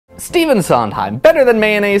Stephen Sondheim, better than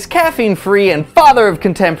mayonnaise, caffeine-free, and father of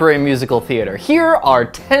contemporary musical theater. Here are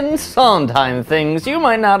 10 Sondheim things you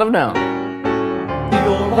might not have known.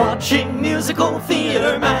 You're watching Musical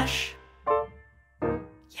Theater MASH.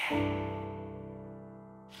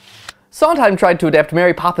 Sondheim tried to adapt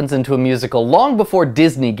Mary Poppins into a musical long before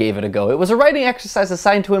Disney gave it a go. It was a writing exercise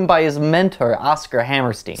assigned to him by his mentor, Oscar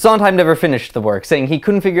Hammerstein. Sondheim never finished the work, saying he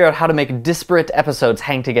couldn't figure out how to make disparate episodes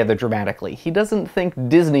hang together dramatically. He doesn't think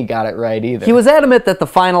Disney got it right either. He was adamant that the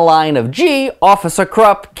final line of "Gee, Officer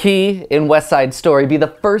Krupp, key" in West Side Story be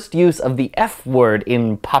the first use of the F word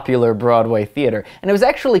in popular Broadway theater, and it was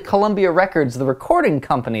actually Columbia Records, the recording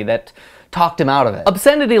company, that talked him out of it.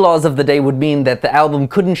 Obscenity laws of the day would mean that the album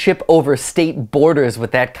couldn't ship over state borders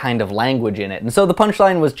with that kind of language in it, and so the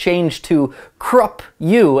punchline was changed to "Krupp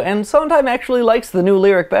you," and Sondheim actually likes the new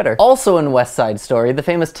lyric better. Also in West Side Story, the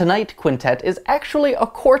famous Tonight Quintet is actually a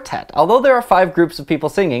quartet. Although there are 5 groups of people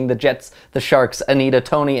singing, the Jets, the Sharks, Anita,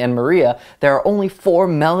 Tony, and Maria, there are only 4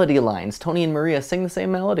 melody lines. Tony and Maria sing the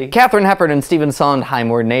same melody. Katharine Hepburn and Stephen Sondheim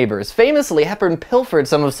were neighbors. Famously, Hepburn pilfered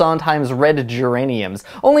some of Sondheim's red geraniums,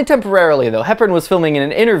 only temporarily though. Hepburn was filming in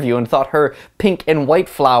an interview and thought her pink and white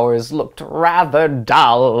flowers looked rather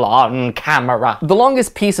dull on camera. The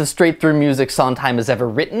longest piece of straight-through music Sondheim has ever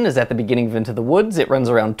written is at the beginning of Into the Woods. It runs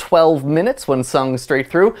around 12 minutes when sung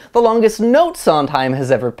straight through. The longest note Sondheim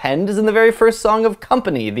has ever penned is in the very first song of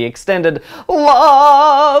Company, the extended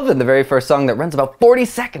 "Love" in the very first song that runs about 40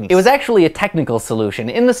 seconds. It was actually a technical solution.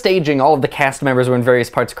 In the staging, all of the cast members were in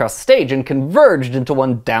various parts across the stage and converged into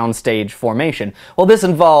one downstage formation. Well, this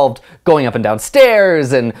involved going up and down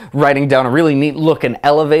stairs and riding down a really neat looking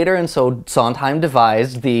elevator, and so Sondheim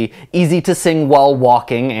devised the easy-to-sing while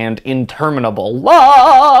walking and interminable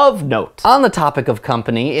 "love" note. On the topic of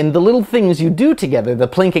company, in The Little Things You Do Together, the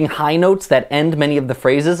plinking high notes that end many of the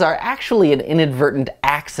phrases are actually an inadvertent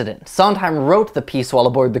accident. Sondheim wrote the piece while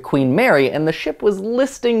aboard the Queen Mary, and the ship was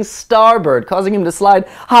listing starboard, causing him to slide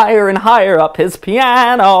higher and higher up his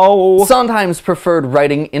piano. Sondheim's preferred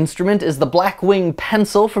writing instrument is the Blackwing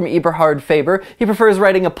pencil from Eberhard Faber. He prefers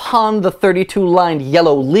writing upon the 32-lined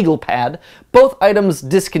yellow legal pad. Both items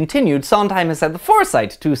discontinued, Sondheim has had the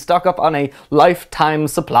foresight to stock up on a lifetime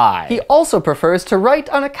supply. He also prefers to write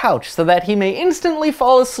on a couch so that he may instantly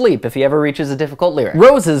fall asleep if he ever reaches a difficult lyric.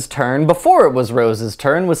 Rose's Turn, before it was Rose's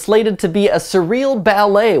Turn, was slated to be a surreal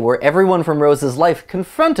ballet where everyone from Rose's life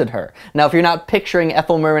confronted her. Now, if you're not picturing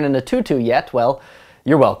Ethel Merman in a tutu yet, well,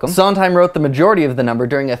 you're welcome. Sondheim wrote the majority of the number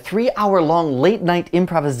during a 3-hour-long late-night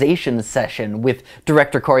improvisation session with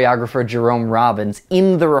director-choreographer Jerome Robbins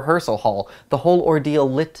in the rehearsal hall, the whole ordeal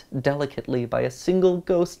lit delicately by a single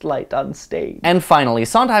ghost light on stage. And finally,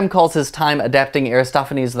 Sondheim calls his time adapting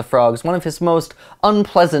Aristophanes the Frogs one of his most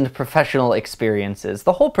unpleasant professional experiences.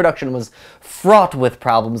 The whole production was fraught with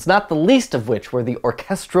problems, not the least of which were the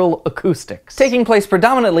orchestral acoustics. Taking place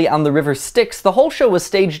predominantly on the River Styx, the whole show was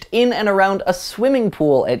staged in and around a swimming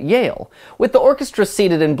pool at Yale. With the orchestra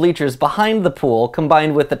seated in bleachers behind the pool,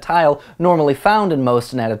 combined with the tile normally found in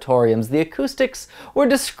most natatoriums, the acoustics were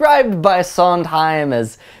described by Sondheim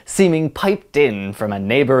as seeming piped in from a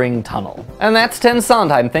neighboring tunnel. And that's 10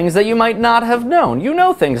 Sondheim things that you might not have known. You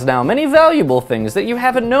know things now, many valuable things that you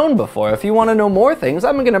haven't known before. If you want to know more things,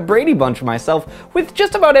 I'm gonna Brady Bunch myself with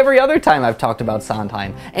just about every other time I've talked about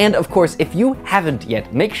Sondheim. And of course, if you haven't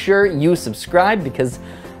yet, make sure you subscribe, because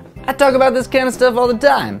I talk about this kind of stuff all the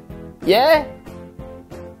time. Yeah?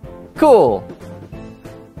 Cool.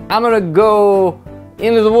 I'm gonna go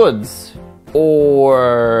into the woods.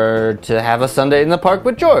 Or to have a Sunday in the park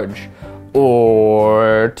with George.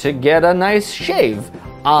 Or to get a nice shave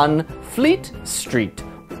on Fleet Street.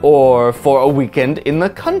 Or for a weekend in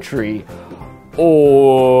the country.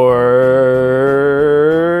 Or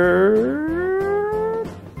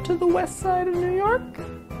to the west side of New York.